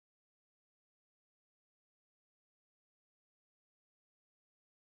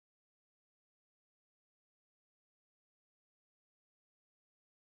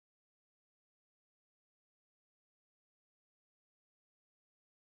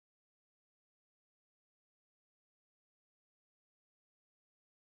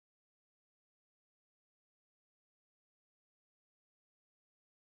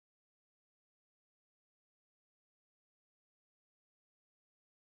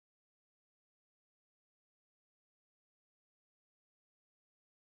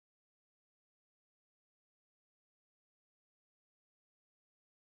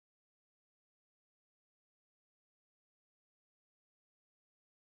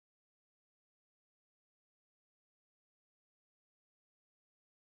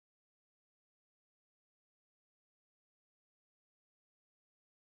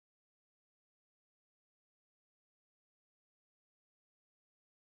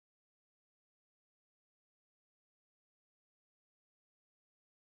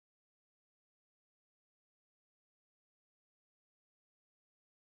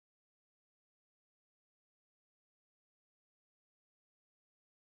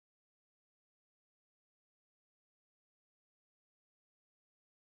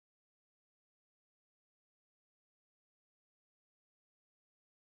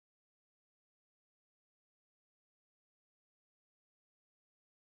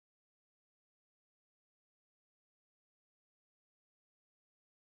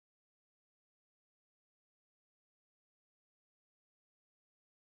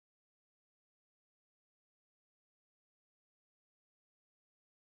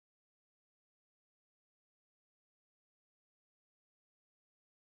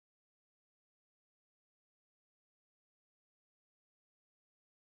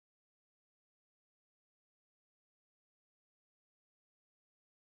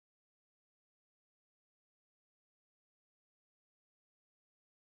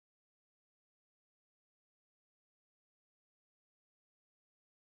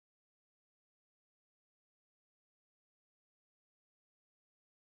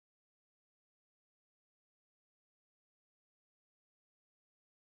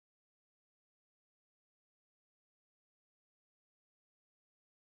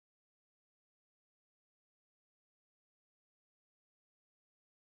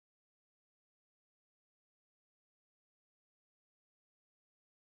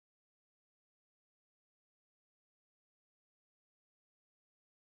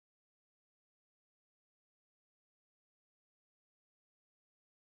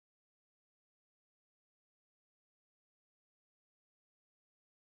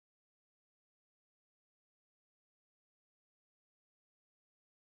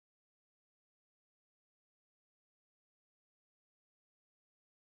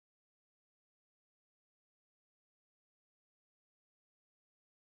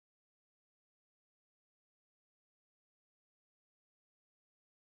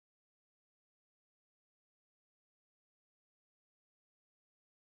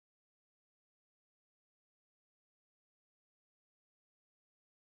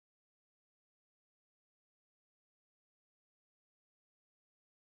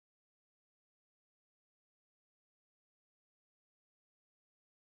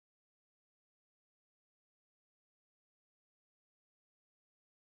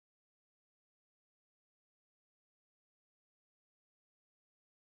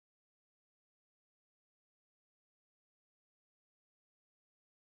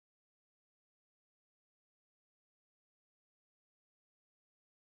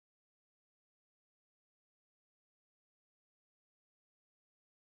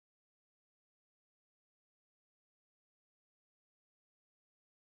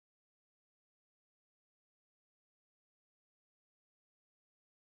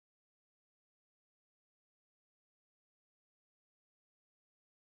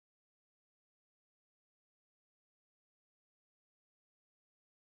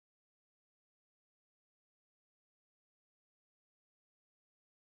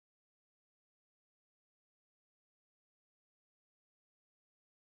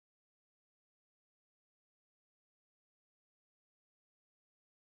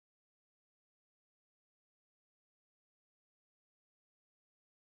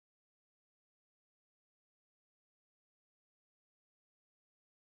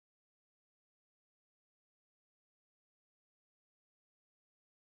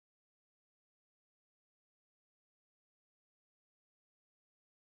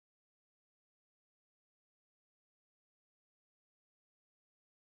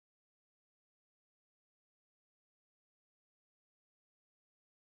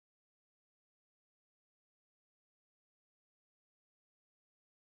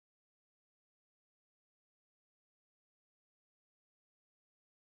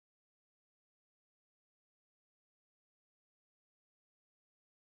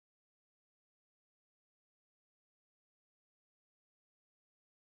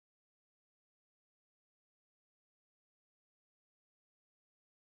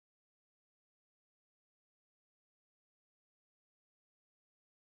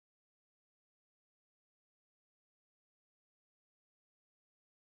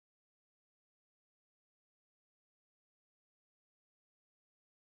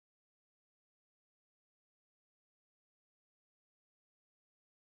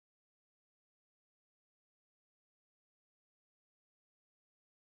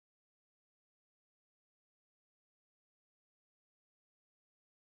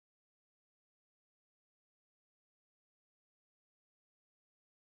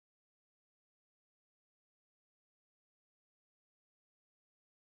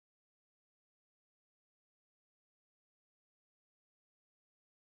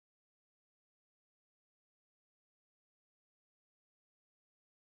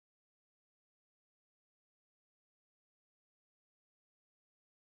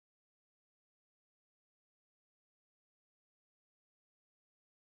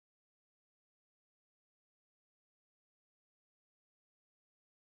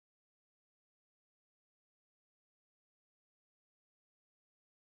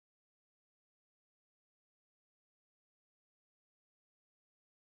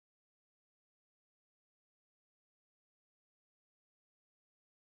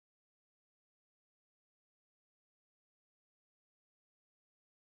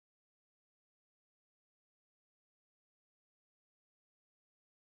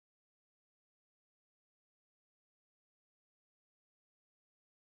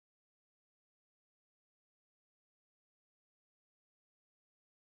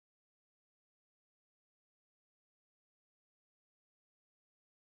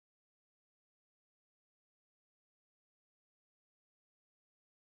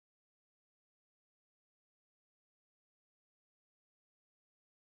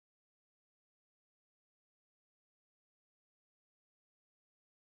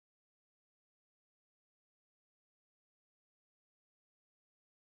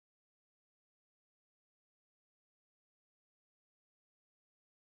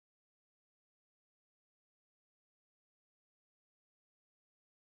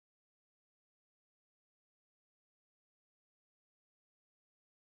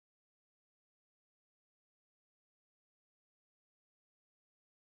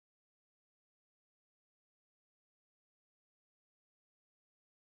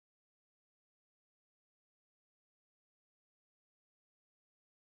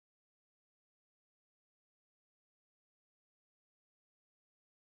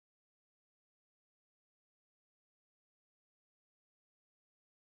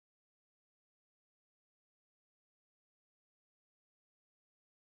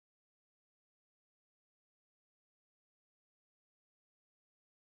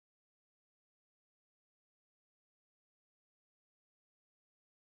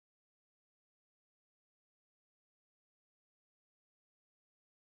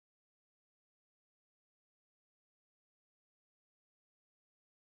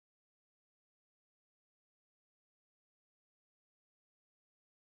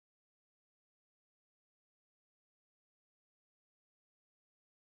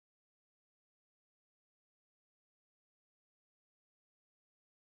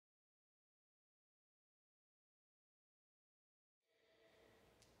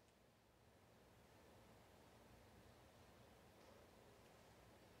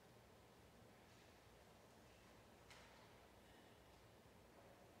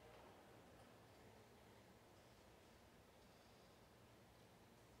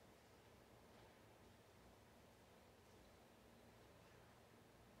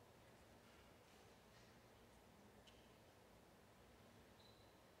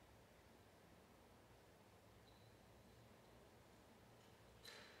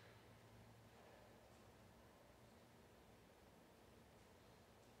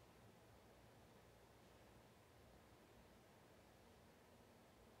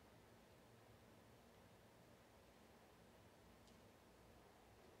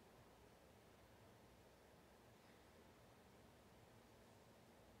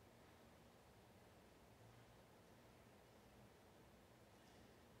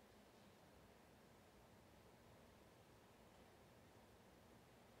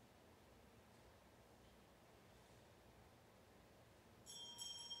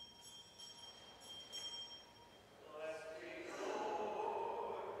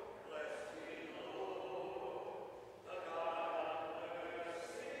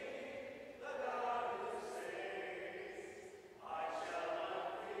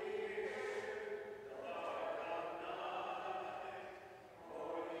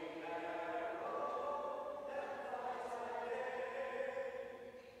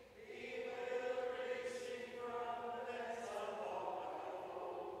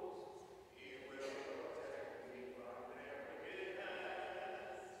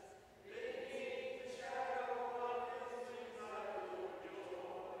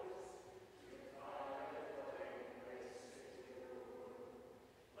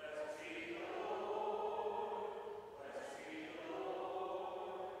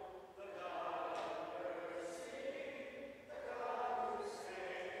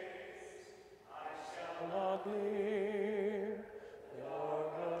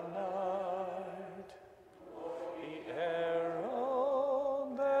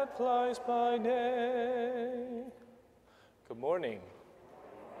lies by day. Good morning.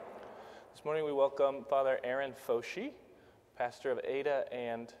 This morning we welcome Father Aaron Foshi, pastor of Ada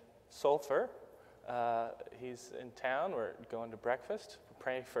and Sulphur. He's in town. We're going to breakfast.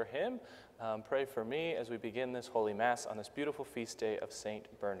 Pray for him. Pray for me as we begin this Holy Mass on this beautiful feast day of St.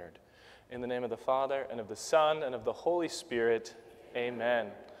 Bernard. In the name of the Father, and of the Son, and of the Holy Spirit, amen.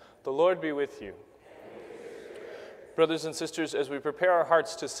 The Lord be with you. Brothers and sisters, as we prepare our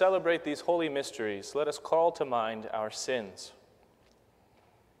hearts to celebrate these holy mysteries, let us call to mind our sins.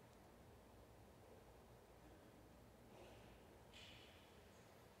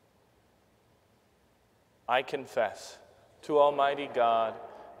 I confess to Almighty God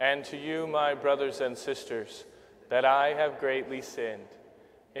and to you, my brothers and sisters, that I have greatly sinned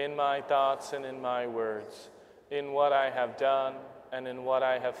in my thoughts and in my words, in what I have done and in what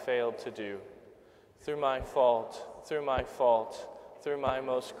I have failed to do, through my fault, through my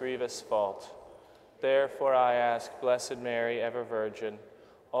most grievous fault. Therefore I ask Blessed Mary, ever Virgin,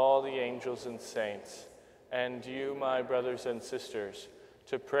 all the angels and saints, and you, my brothers and sisters,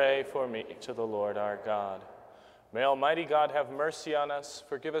 to pray for me to the Lord our God. May Almighty God have mercy on us,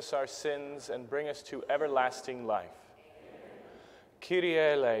 forgive us our sins, and bring us to everlasting life. Kyrie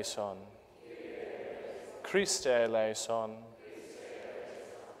eleison. Christe eleison.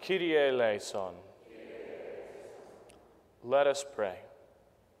 Kyrie eleison. Let us pray.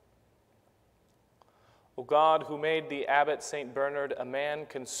 O God, who made the abbot St. Bernard a man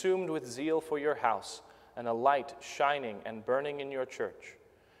consumed with zeal for your house and a light shining and burning in your church,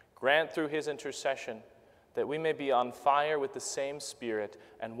 grant through his intercession that we may be on fire with the same Spirit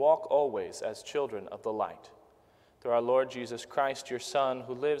and walk always as children of the light. Through our Lord Jesus Christ, your Son,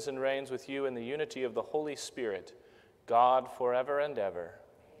 who lives and reigns with you in the unity of the Holy Spirit, God forever and ever.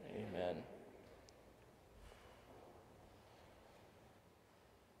 Amen.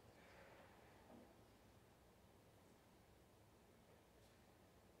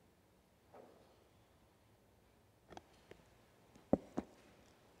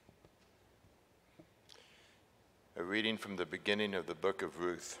 A reading from the beginning of the book of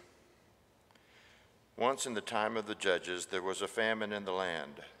Ruth. Once in the time of the judges, there was a famine in the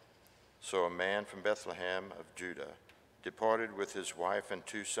land. So a man from Bethlehem of Judah departed with his wife and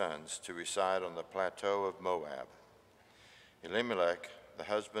 2 sons to reside on the plateau of Moab. Elimelech, the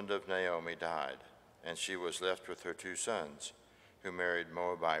husband of Naomi, died, and she was left with her 2 sons, who married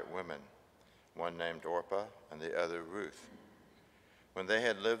Moabite women, one named Orpah and the other Ruth. When they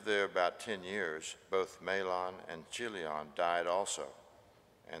had lived there about 10 years, both Mahlon and Chilion died also,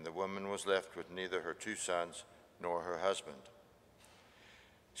 and the woman was left with neither her 2 sons nor her husband.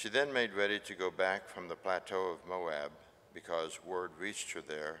 She then made ready to go back from the plateau of Moab, because word reached her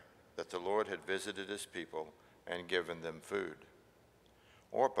there that the Lord had visited his people and given them food.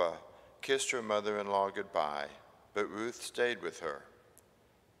 Orpah kissed her mother-in-law goodbye, but Ruth stayed with her.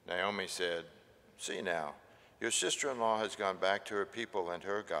 Naomi said, "See now, your sister-in-law has gone back to her people and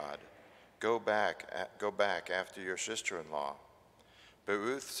her God. Go back after your sister-in-law." But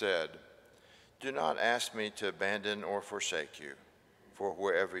Ruth said, "Do not ask me to abandon or forsake you, for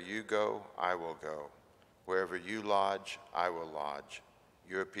wherever you go, I will go. Wherever you lodge, I will lodge.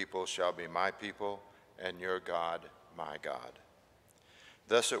 Your people shall be my people, and your God, my God."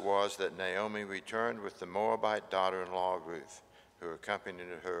 Thus it was that Naomi returned with the Moabite daughter-in-law Ruth, who accompanied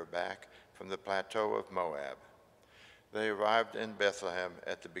her back from the plateau of Moab. They arrived in Bethlehem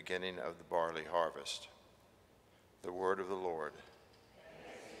at the beginning of the barley harvest. The word of the Lord.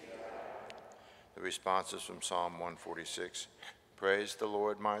 The response is from Psalm 146. Praise the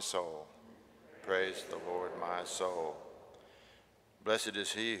Lord, my soul. Praise the Lord, my soul. Blessed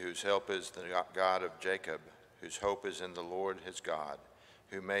is he whose help is the God of Jacob, whose hope is in the Lord his God,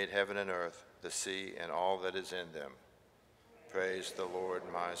 who made heaven and earth, the sea, and all that is in them. Praise the Lord,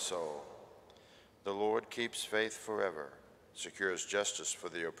 my soul. The Lord keeps faith forever, secures justice for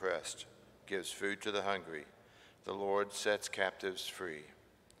the oppressed, gives food to the hungry. The Lord sets captives free.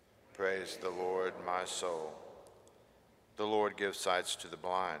 Praise the Lord, my soul. The Lord gives sight to the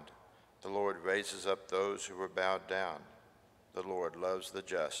blind. The Lord raises up those who were bowed down. The Lord loves the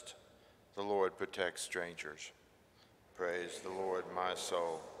just. The Lord protects strangers. Praise the Lord, my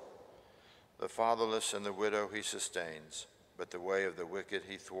soul. The fatherless and the widow he sustains, but the way of the wicked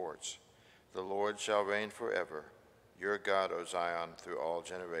he thwarts. The Lord shall reign forever. Your God, O Zion, through all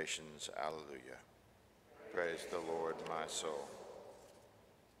generations. Alleluia. Praise the Lord, my soul.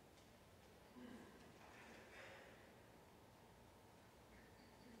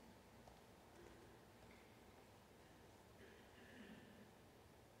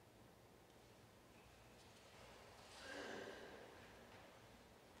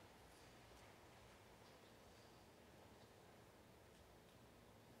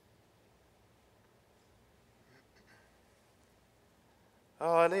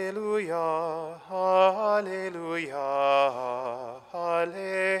 Alleluia, alleluia,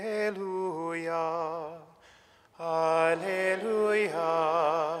 alleluia, alleluia,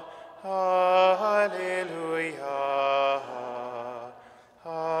 alleluia,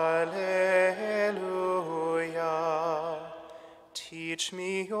 alleluia. Teach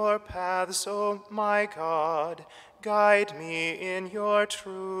me your paths, O my God, guide me in your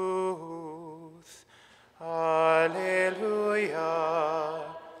truth. Alleluia,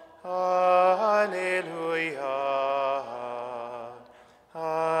 alleluia,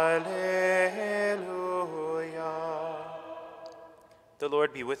 alleluia. The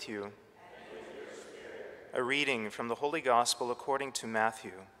Lord be with you. A reading from the Holy Gospel according to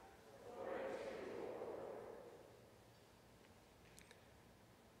Matthew.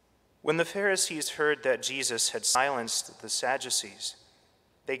 When the Pharisees heard that Jesus had silenced the Sadducees,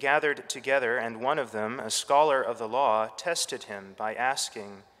 they gathered together, and one of them, a scholar of the law, tested him by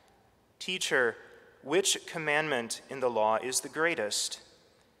asking, "Teacher, which commandment in the law is the greatest?"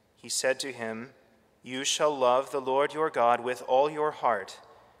 He said to him, "You shall love the Lord your God with all your heart,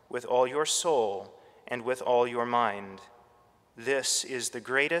 with all your soul, and with all your mind. This is the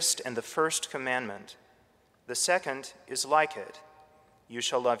greatest and the first commandment. The second is like it. You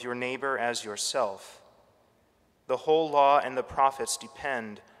shall love your neighbor as yourself. The whole law and the prophets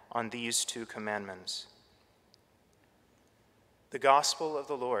depend on these two commandments." The Gospel of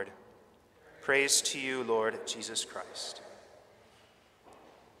the Lord. Praise to you, Lord Jesus Christ.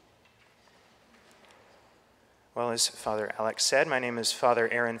 Well, as Father Alex said, my name is Father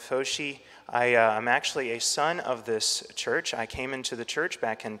Aaron Foshi. I'm actually a son of this church. I came into the church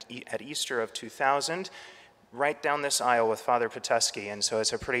back at Easter of 2000, right down this aisle with Father Patuski, and so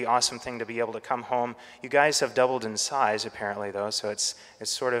it's a pretty awesome thing to be able to come home. You guys have doubled in size, apparently, though, so it's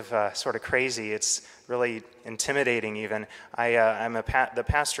sort of crazy. It's really intimidating, even. I'm the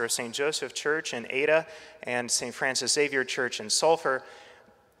pastor of St. Joseph Church in Ada and St. Francis Xavier Church in Sulphur,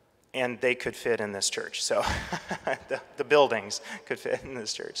 and they could fit in this church. So the buildings could fit in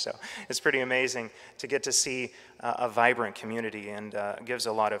this church. So it's pretty amazing to get to see a vibrant community, and gives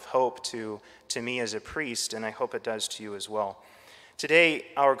a lot of hope to me as a priest, and I hope it does to you as well.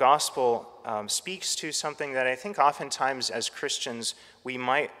 Today, our gospel speaks to something that I think oftentimes as Christians we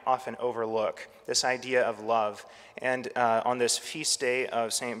might often overlook, this idea of love. And on this feast day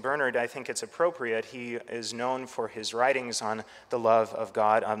of St. Bernard, I think it's appropriate. He is known for his writings on the love of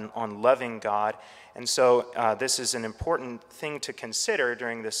God, on loving God. And so this is an important thing to consider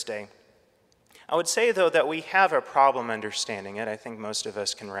during this day. I would say, though, that we have a problem understanding it. I think most of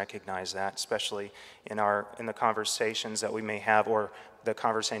us can recognize that, especially in the conversations that we may have, or the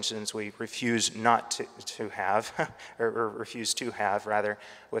conversations we refuse not to have, or refuse to have, rather,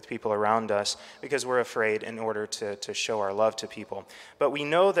 with people around us, because we're afraid in order to show our love to people. But we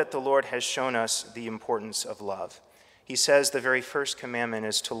know that the Lord has shown us the importance of love. He says the very first commandment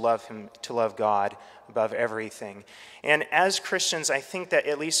is to love him, to love God above everything. And as Christians, I think that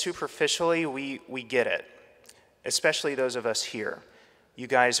at least superficially we get it, especially those of us here. You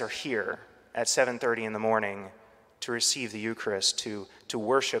guys are here at 7:30 in the morning to receive the Eucharist, to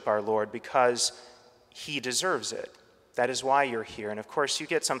worship our Lord, because he deserves it. That is why you're here. And of course, you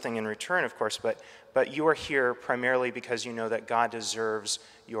get something in return, of course, but you are here primarily because you know that God deserves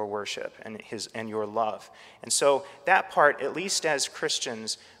your worship and your love. And so that part, at least as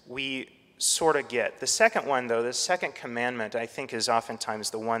Christians, we sort of get. The second one, though, the second commandment, I think is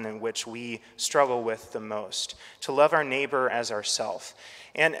oftentimes the one in which we struggle with the most, to love our neighbor as ourself.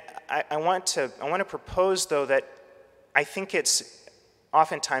 And I want to propose, though, that I think it's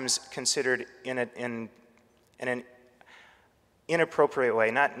oftentimes considered in an inappropriate way,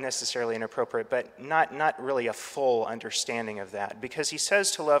 not necessarily inappropriate, but not really a full understanding of that, because he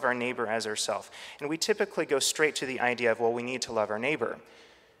says to love our neighbor as ourselves. And we typically go straight to the idea of, well, we need to love our neighbor.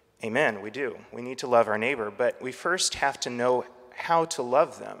 Amen, we do. We need to love our neighbor, but we first have to know how to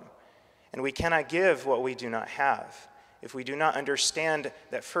love them. And we cannot give what we do not have. If we do not understand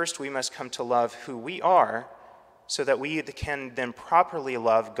that first we must come to love who we are, so that we can then properly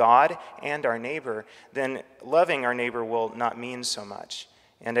love God and our neighbor, then loving our neighbor will not mean so much.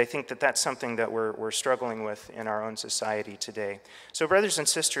 And I think that that's something that we're struggling with in our own society today. So brothers and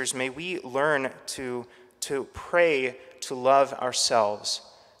sisters, may we learn to pray to love ourselves,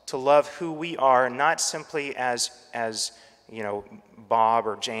 to love who we are, not simply as you know, Bob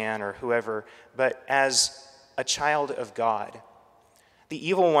or Jan or whoever, but as a child of God. The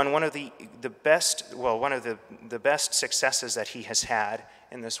evil one, one of the best successes that he has had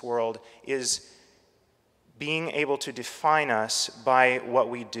in this world is being able to define us by what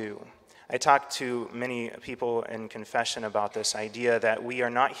we do. I talk to many people in confession about this idea that we are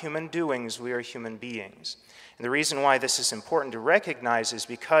not human doings, we are human beings. And the reason why this is important to recognize is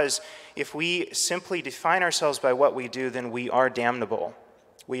because if we simply define ourselves by what we do, then we are damnable,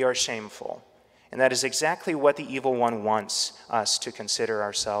 we are shameful. And that is exactly what the evil one wants us to consider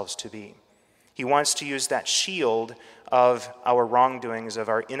ourselves to be. He wants to use that shield of our wrongdoings, of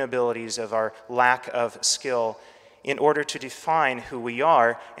our inabilities, of our lack of skill, in order to define who we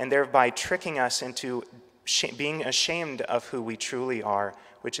are, and thereby tricking us into being ashamed of who we truly are,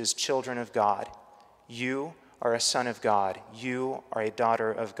 which is children of God. You are a son of God. You are a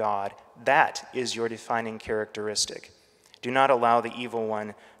daughter of God. That is your defining characteristic. Do not allow the evil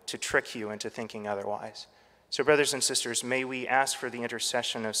one to trick you into thinking otherwise. So, brothers and sisters, may we ask for the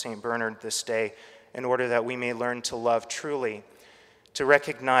intercession of St. Bernard this day in order that we may learn to love truly, to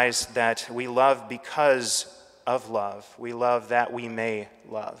recognize that we love because of love. We love that we may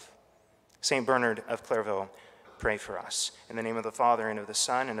love. St. Bernard of Clairvaux, pray for us. In the name of the Father, and of the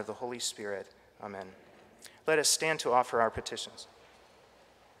Son, and of the Holy Spirit. Amen. Let us stand to offer our petitions.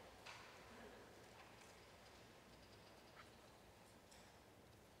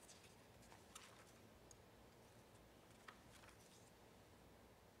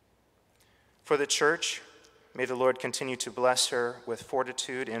 For the Church, may the Lord continue to bless her with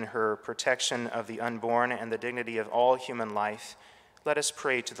fortitude in her protection of the unborn and the dignity of all human life. Let us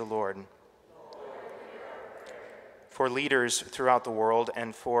pray to the Lord. For leaders throughout the world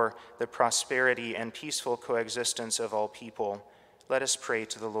and for the prosperity and peaceful coexistence of all people, let us pray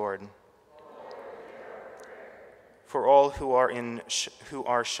to the Lord. For all who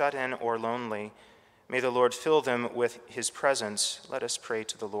are shut in or lonely, may the Lord fill them with his presence. Let us pray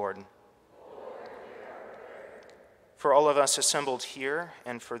to the Lord. For all of us assembled here,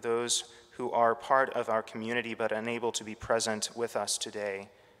 and for those who are part of our community but unable to be present with us today,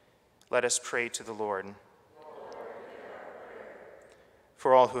 let us pray to the Lord.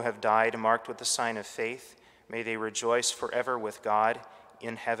 For all who have died marked with the sign of faith, may they rejoice forever with God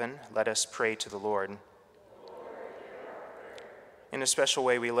in heaven. Let us pray to the Lord. In a special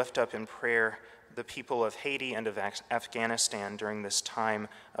way, we lift up in prayer the people of Haiti and of Afghanistan during this time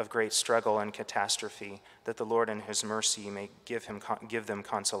of great struggle and catastrophe, that the Lord in his mercy may give them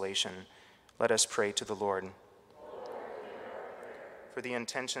consolation. Let us pray to the Lord. For the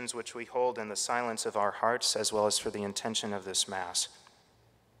intentions which we hold in the silence of our hearts, as well as for the intention of this Mass.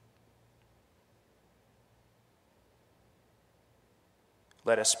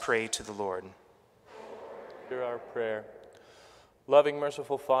 Let us pray to the Lord. Hear our prayer. Loving,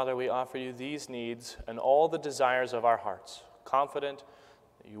 merciful Father, we offer you these needs and all the desires of our hearts, confident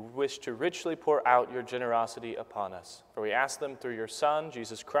that you wish to richly pour out your generosity upon us. For we ask them through your Son,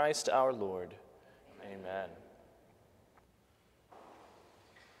 Jesus Christ, our Lord. Amen.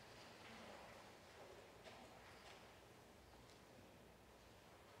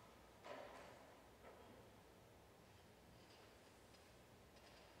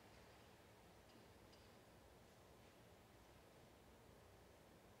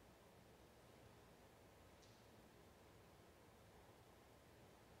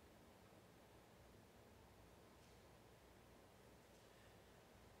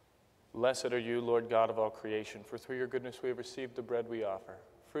 Blessed are you, Lord God of all creation, for through your goodness we have received the bread we offer.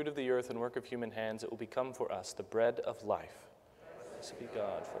 Fruit of the earth and work of human hands, it will become for us the bread of life. Blessed be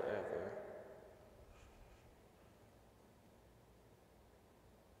God forever.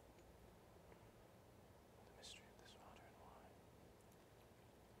 The mystery of this water and wine.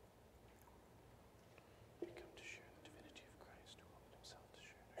 We come to share the divinity of Christ, who opened himself to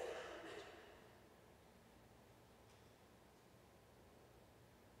share in our humanity.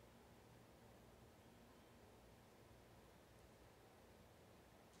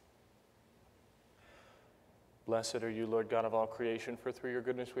 Blessed are you, Lord God of all creation, for through your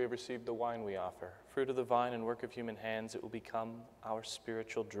goodness we have received the wine we offer. Fruit of the vine and work of human hands, it will become our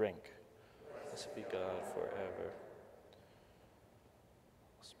spiritual drink. Blessed be God forever.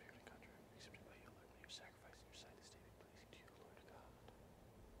 Spirit of God, accepted by you, Lord, may your sacrifice in your sight this day be pleasing to you, Lord God.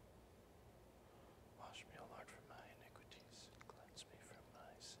 Wash me, O Lord, from my iniquities, and cleanse me from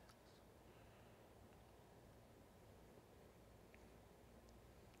my sins.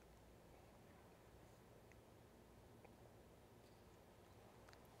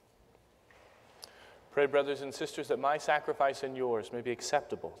 Pray, brothers and sisters, that my sacrifice and yours may be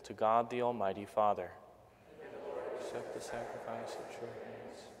acceptable to God the Almighty Father. Accept the sacrifice at your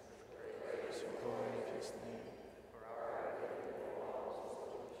hands, for the glory of his name.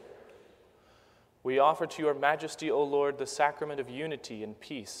 We offer to your majesty, O Lord, the sacrament of unity and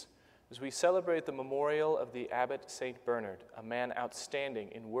peace, as we celebrate the memorial of the abbot St. Bernard, a man outstanding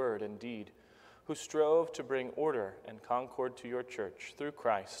in word and deed, who strove to bring order and concord to your church through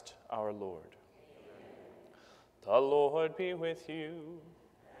Christ our Lord. Amen. The Lord be with you.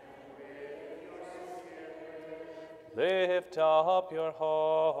 And with your spirit. Lift up your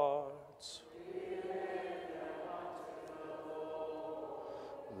hearts.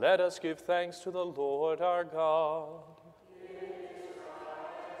 Let us give thanks to the Lord our God.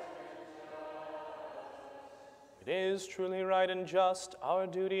 It is truly right and just, our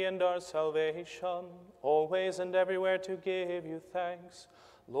duty and our salvation, always and everywhere to give you thanks,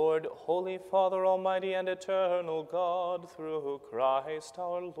 Lord, Holy Father, Almighty and eternal God, through Christ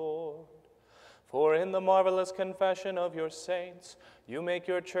our Lord. For in the marvelous confession of your saints, you make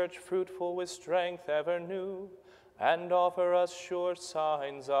your church fruitful with strength ever new, and offer us sure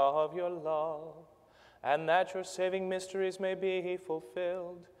signs of your love, and that your saving mysteries may be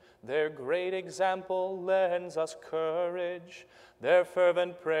fulfilled. Their great example lends us courage, their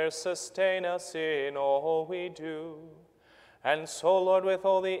fervent prayers sustain us in all we do. And so, Lord, with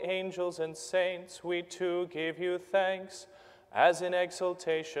all the angels and saints, we too give you thanks, as in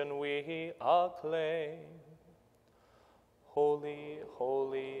exultation we acclaim. Holy,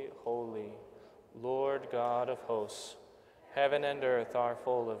 holy, holy, Lord God of hosts, heaven and earth are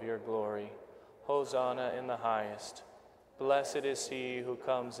full of your glory. Hosanna in the highest. Blessed is he who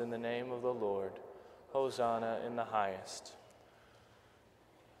comes in the name of the Lord. Hosanna in the highest.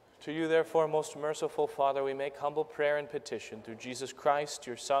 To you, therefore, most merciful Father, we make humble prayer and petition through Jesus Christ,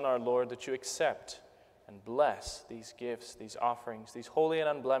 your Son, our Lord, that you accept and bless these gifts, these offerings, these holy and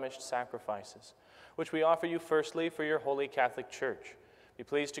unblemished sacrifices, which we offer you firstly for your holy Catholic Church. Be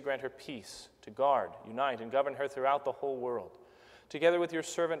pleased to grant her peace, to guard, unite, and govern her throughout the whole world, together with your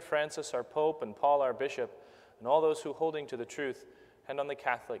servant Francis, our Pope, and Paul, our Bishop, and all those who, holding to the truth, and on the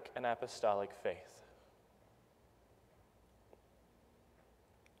Catholic and Apostolic faith.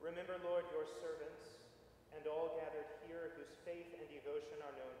 Remember, Lord, your servants, and all gathered here whose faith and devotion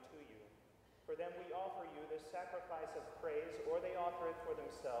are known to you. For them we offer you this sacrifice of praise, or they offer it for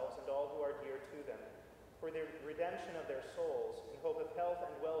themselves and all who are dear to them, for the redemption of their souls, in hope of health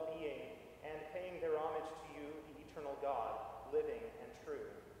and well-being, and paying their homage to you, the eternal God, living and true.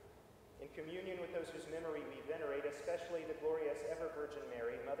 In communion with those whose memory we venerate, especially the glorious ever-Virgin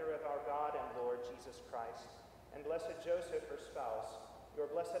Mary, Mother of our God and Lord Jesus Christ, and blessed Joseph, her spouse, your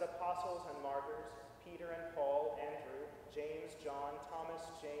blessed apostles and martyrs, Peter and Paul, Andrew, James, John, Thomas,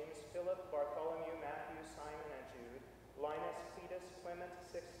 James, Philip, Bartholomew, Matthew, Simon, and Jude, Linus, Cletus, Clement,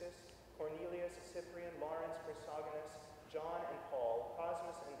 Sixtus, Cornelius, Cyprian, Lawrence, Chrysogonus, John and Paul,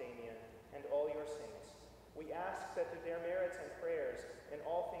 Cosmas and Damian, and all your saints. We ask that through their merits and prayers, in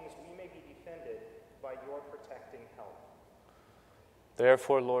all things we may be defended by your protecting help.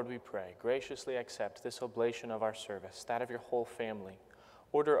 Therefore, Lord, we pray, graciously accept this oblation of our service, that of your whole family.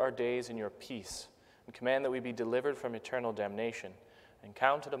 Order our days in your peace, and command that we be delivered from eternal damnation, and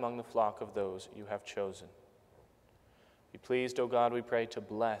counted among the flock of those you have chosen. Be pleased, O God, we pray, to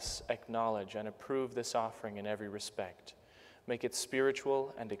bless, acknowledge, and approve this offering in every respect. Make it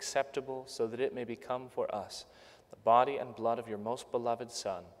spiritual and acceptable, so that it may become for us the body and blood of your most beloved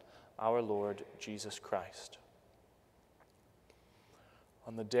Son, our Lord Jesus Christ.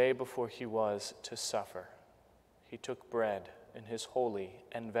 On the day before he was to suffer, he took bread in his holy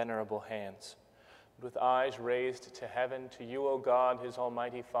and venerable hands. With eyes raised to heaven, to you, O God, his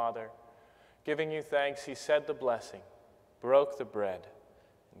almighty Father, giving you thanks, he said the blessing, broke the bread,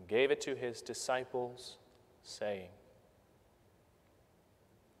 and gave it to his disciples, saying,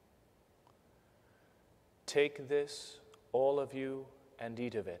 "Take this, all of you, and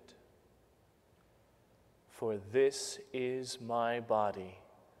eat of it. For this is my body,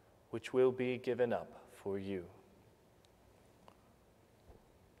 which will be given up for you."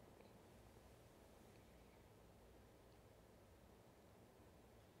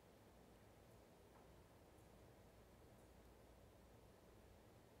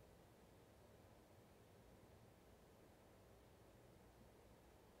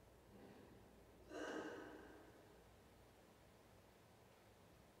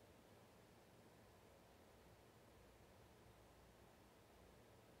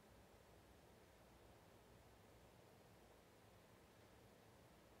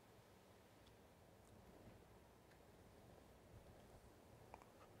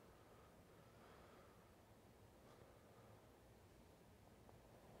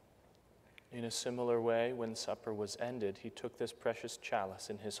 In a similar way, when supper was ended, he took this precious chalice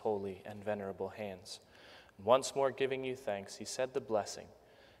in his holy and venerable hands. And once more giving you thanks, he said the blessing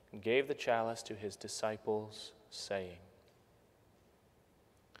and gave the chalice to his disciples, saying,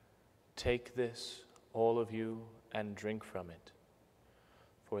 Take this, all of you, and drink from it.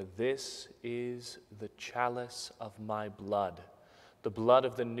 For this is the chalice of my blood, the blood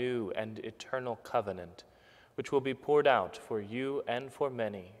of the new and eternal covenant, which will be poured out for you and for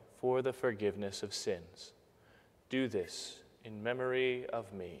many for the forgiveness of sins. Do this in memory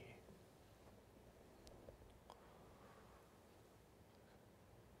of me.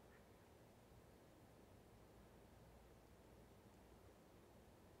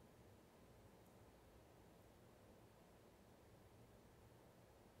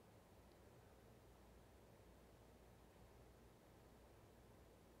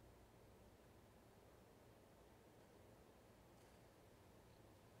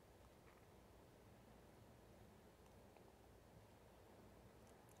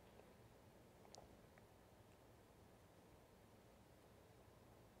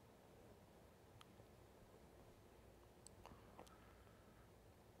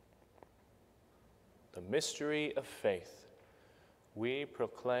 The mystery of faith. We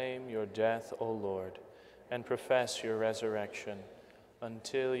proclaim your death, O Lord, and profess your resurrection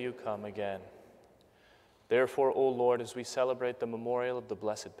until you come again. Therefore, O Lord, as we celebrate the memorial of the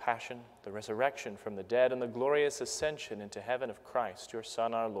blessed Passion, the resurrection from the dead, and the glorious ascension into heaven of Christ, your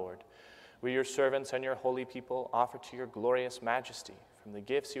Son, our Lord, we, your servants and your holy people, offer to your glorious majesty from the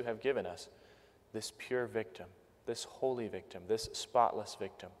gifts you have given us this pure victim, this holy victim, this spotless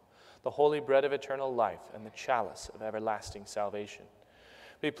victim, the holy bread of eternal life and the chalice of everlasting salvation.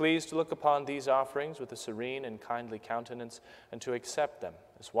 Be pleased to look upon these offerings with a serene and kindly countenance, and to accept them,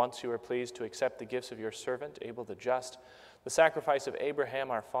 as once you were pleased to accept the gifts of your servant, Abel the just, the sacrifice of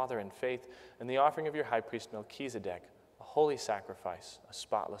Abraham our father in faith, and the offering of your high priest Melchizedek, a holy sacrifice, a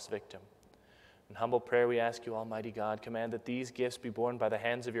spotless victim. In humble prayer we ask you, Almighty God, command that these gifts be borne by the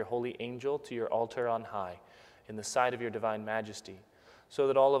hands of your holy angel to your altar on high, in the sight of your divine majesty, so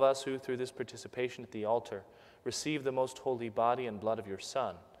that all of us who, through this participation at the altar, receive the most holy body and blood of your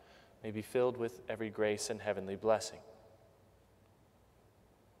Son, may be filled with every grace and heavenly blessing.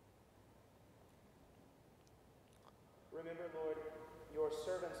 Remember, Lord, your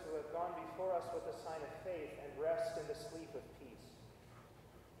servants who have gone before us with the sign of faith, and rest in the sleep of peace.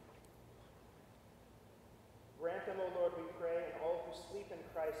 Grant them, O Lord, we pray, and all who sleep in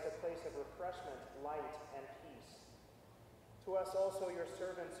Christ a place of refreshment, light, and peace. To us also, your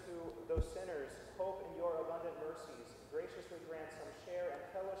servants who, though sinners, hope in your abundant mercies, graciously grant some share and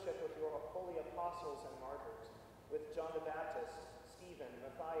fellowship with your holy apostles and martyrs, with John the Baptist, Stephen,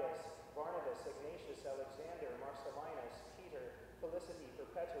 Matthias, Barnabas, Ignatius, Alexander, Marcellinus, Peter, Felicity,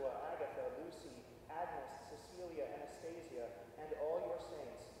 Perpetua, Agatha, Lucy, Agnes, Cecilia, Anastasia, and all your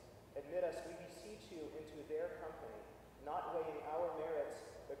saints. Admit us, we beseech you, into their company, not weighing our merits,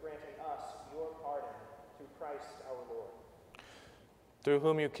 but granting us your pardon, through Christ our Lord. Through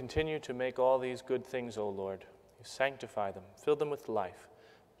whom you continue to make all these good things, O Lord, you sanctify them, fill them with life,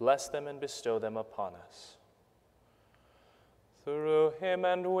 bless them and bestow them upon us. Through him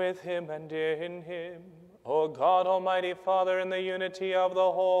and with him and in him, O God, Almighty Father, in the unity of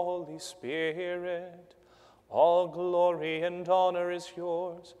the Holy Spirit, all glory and honor is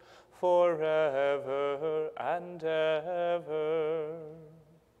yours forever and ever.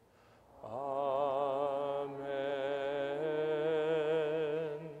 Amen.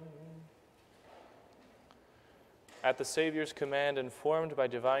 At the Savior's command, informed by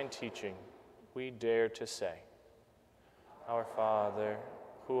divine teaching, we dare to say, Our Father,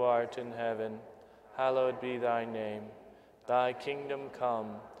 who art in heaven, hallowed be thy name. Thy kingdom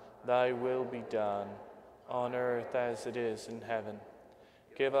come, thy will be done, on earth as it is in heaven.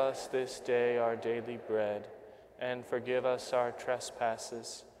 Give us this day our daily bread, and forgive us our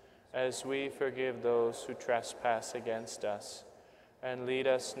trespasses, as we forgive those who trespass against us. And lead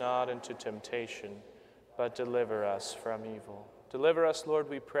us not into temptation, but deliver us from evil. Deliver us, Lord,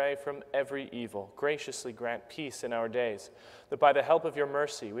 we pray, from every evil. Graciously grant peace in our days, that by the help of your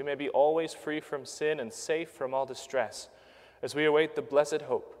mercy we may be always free from sin and safe from all distress, as we await the blessed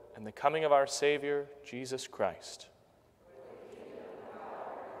hope and the coming of our Savior, Jesus Christ.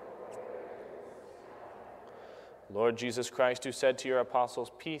 Lord Jesus Christ, who said to your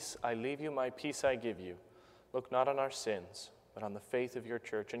apostles, Peace I leave you, my peace I give you, look not on our sins, but on the faith of your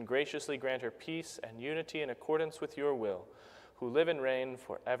church, and graciously grant her peace and unity in accordance with your will, who live and reign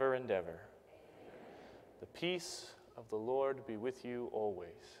forever and ever. The peace of the Lord be with you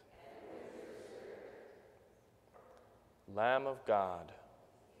always. Lamb of God,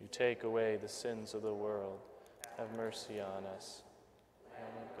 you take away the sins of the world, have mercy on us.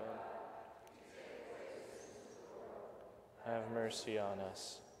 Lamb of God, have mercy on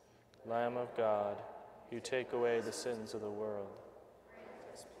us. Lamb of God, you take away the sins of the world.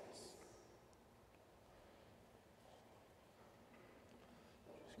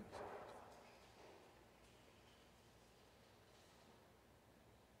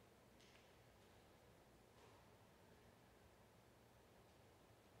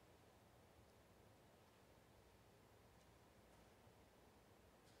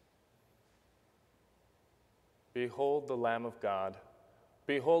 Behold the Lamb of God.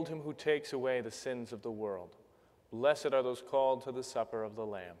 Behold him who takes away the sins of the world. Blessed are those called to the supper of the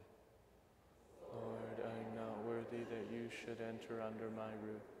Lamb. Lord, I am not worthy that you should enter under my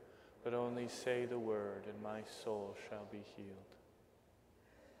roof, but only say the word, and my soul shall be healed.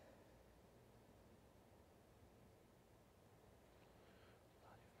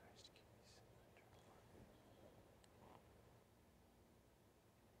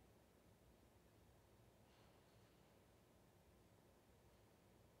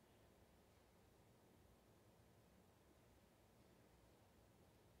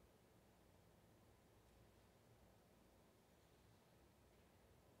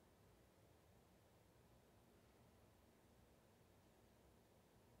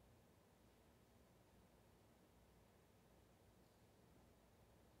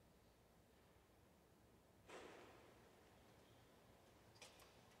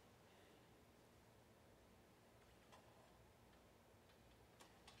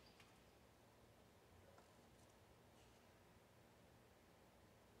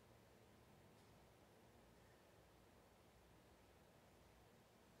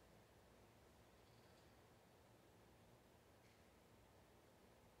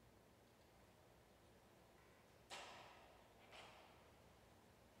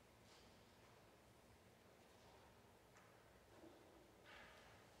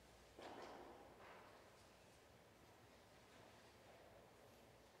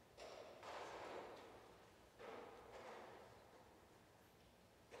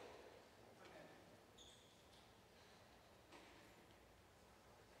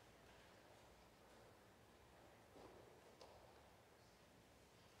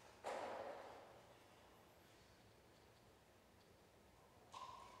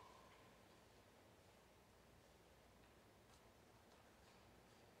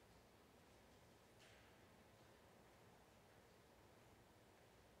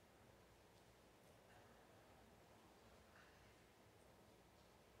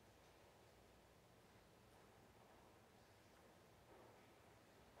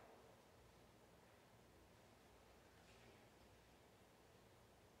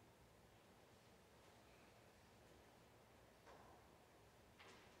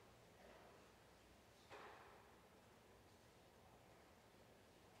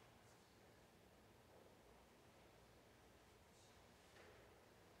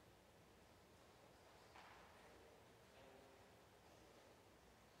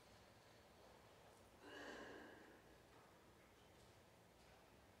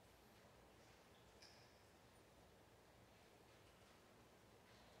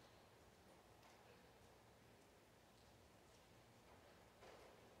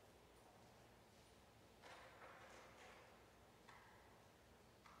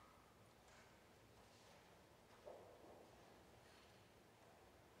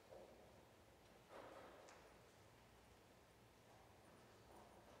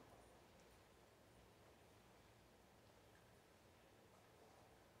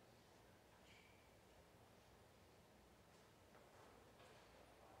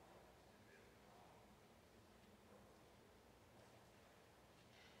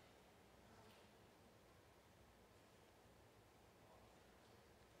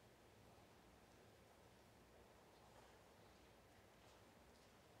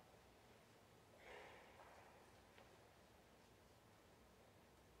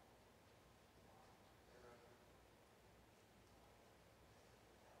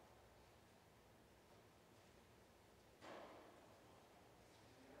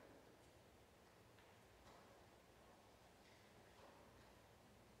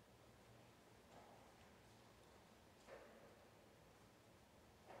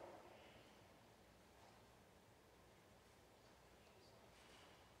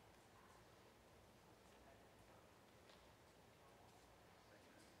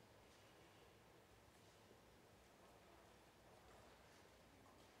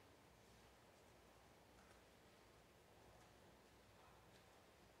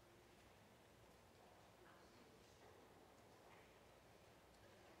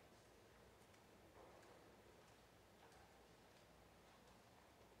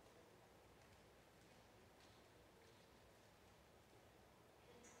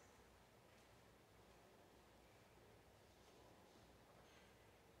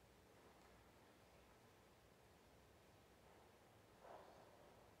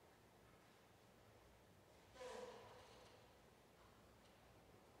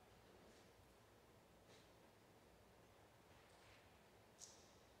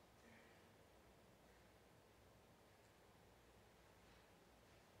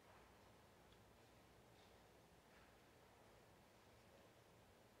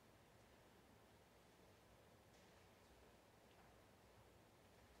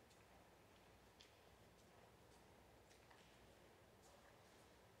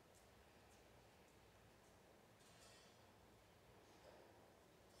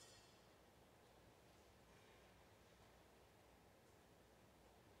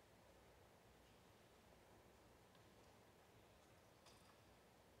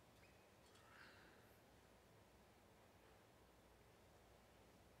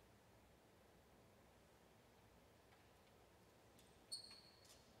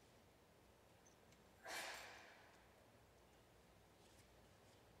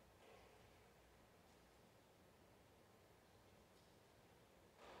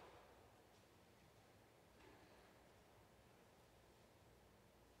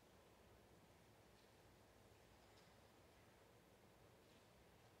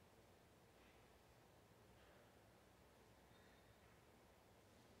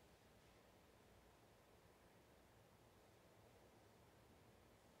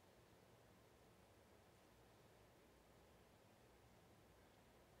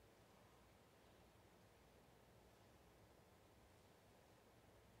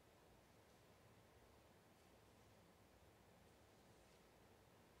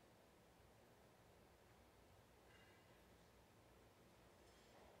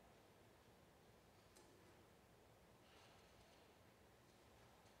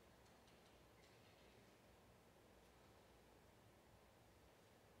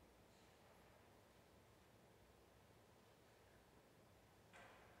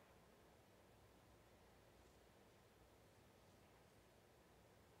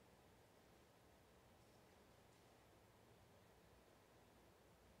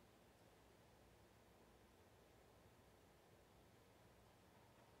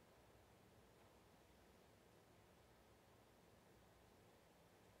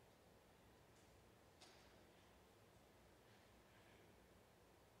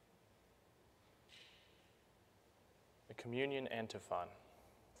 Communion Antiphon.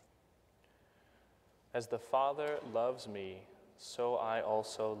 As the Father loves me, so I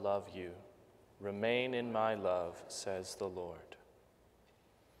also love you. Remain in my love, says the Lord.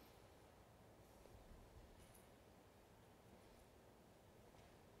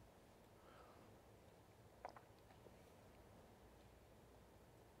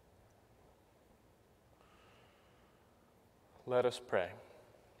 Let us pray.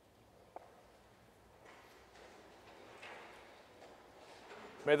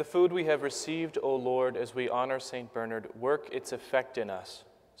 May the food we have received, O Lord, as we honor St. Bernard, work its effect in us,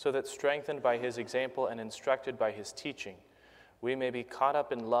 so that strengthened by his example and instructed by his teaching, we may be caught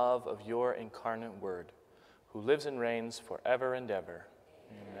up in love of your incarnate Word, who lives and reigns forever and ever.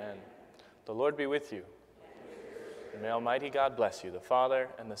 Amen. The Lord be with you. And may Almighty God bless you, the Father,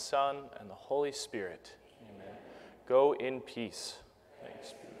 and the Son, and the Holy Spirit. Amen. Go in peace.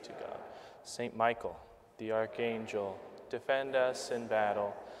 Thanks be to God. Saint Michael, the Archangel, defend us in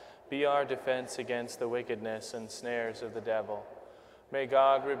battle. Be our defense against the wickedness and snares of the devil. May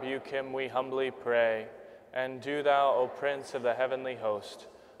God rebuke him, we humbly pray. And do thou, O Prince of the heavenly host,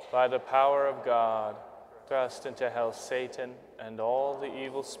 by the power of God, thrust into hell Satan and all the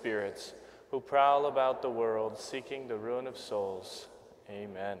evil spirits who prowl about the world seeking the ruin of souls.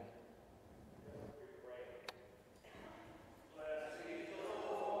 Amen.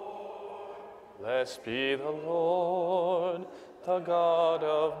 Blessed be the Lord, the God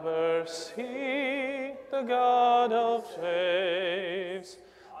of mercy, the God of faith.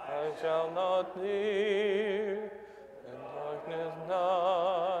 I shall not fear in darkness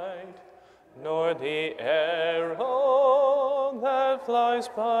night, nor the arrow that flies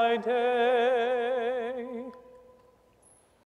by day.